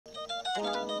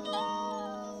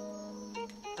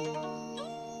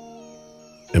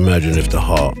Imagine if the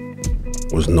heart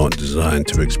was not designed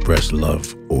to express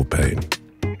love or pain,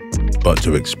 but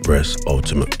to express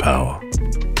ultimate power,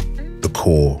 the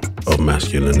core of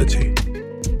masculinity,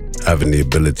 having the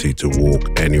ability to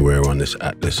walk anywhere on this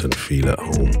atlas and feel at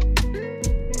home.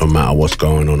 No matter what's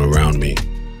going on around me,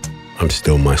 I'm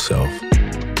still myself.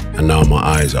 And now my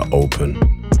eyes are open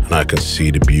and I can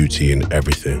see the beauty in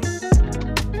everything.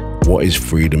 What is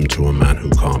freedom to a man who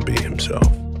can't be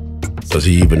himself? Does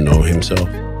he even know himself?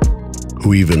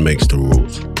 Who even makes the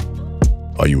rules?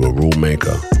 Are you a rule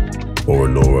maker or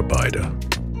a law abider?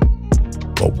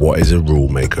 But what is a rule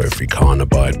maker if he can't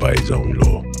abide by his own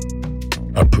law?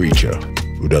 A preacher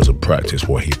who doesn't practice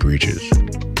what he preaches.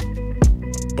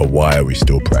 But why are we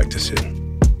still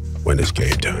practicing when it's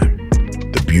game time?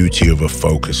 The beauty of a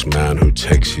focused man who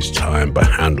takes his time but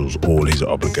handles all his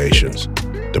obligations.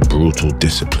 The brutal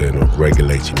discipline of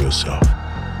regulating yourself,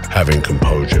 having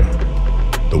composure.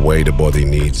 The way the body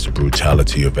needs the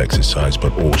brutality of exercise,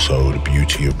 but also the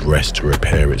beauty of rest to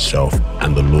repair itself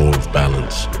and the law of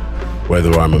balance.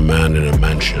 Whether I'm a man in a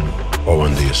mansion or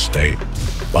on the estate,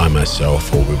 by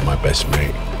myself or with my best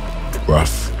mate,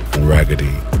 rough and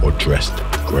raggedy or dressed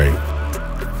great,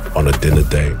 on a dinner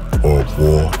date or at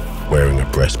war wearing a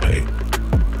breastplate.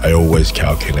 I always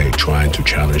calculate trying to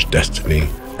challenge destiny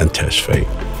and test fate.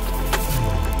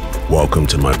 Welcome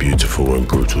to my beautiful and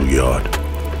brutal yard.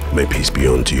 May peace be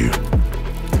unto you.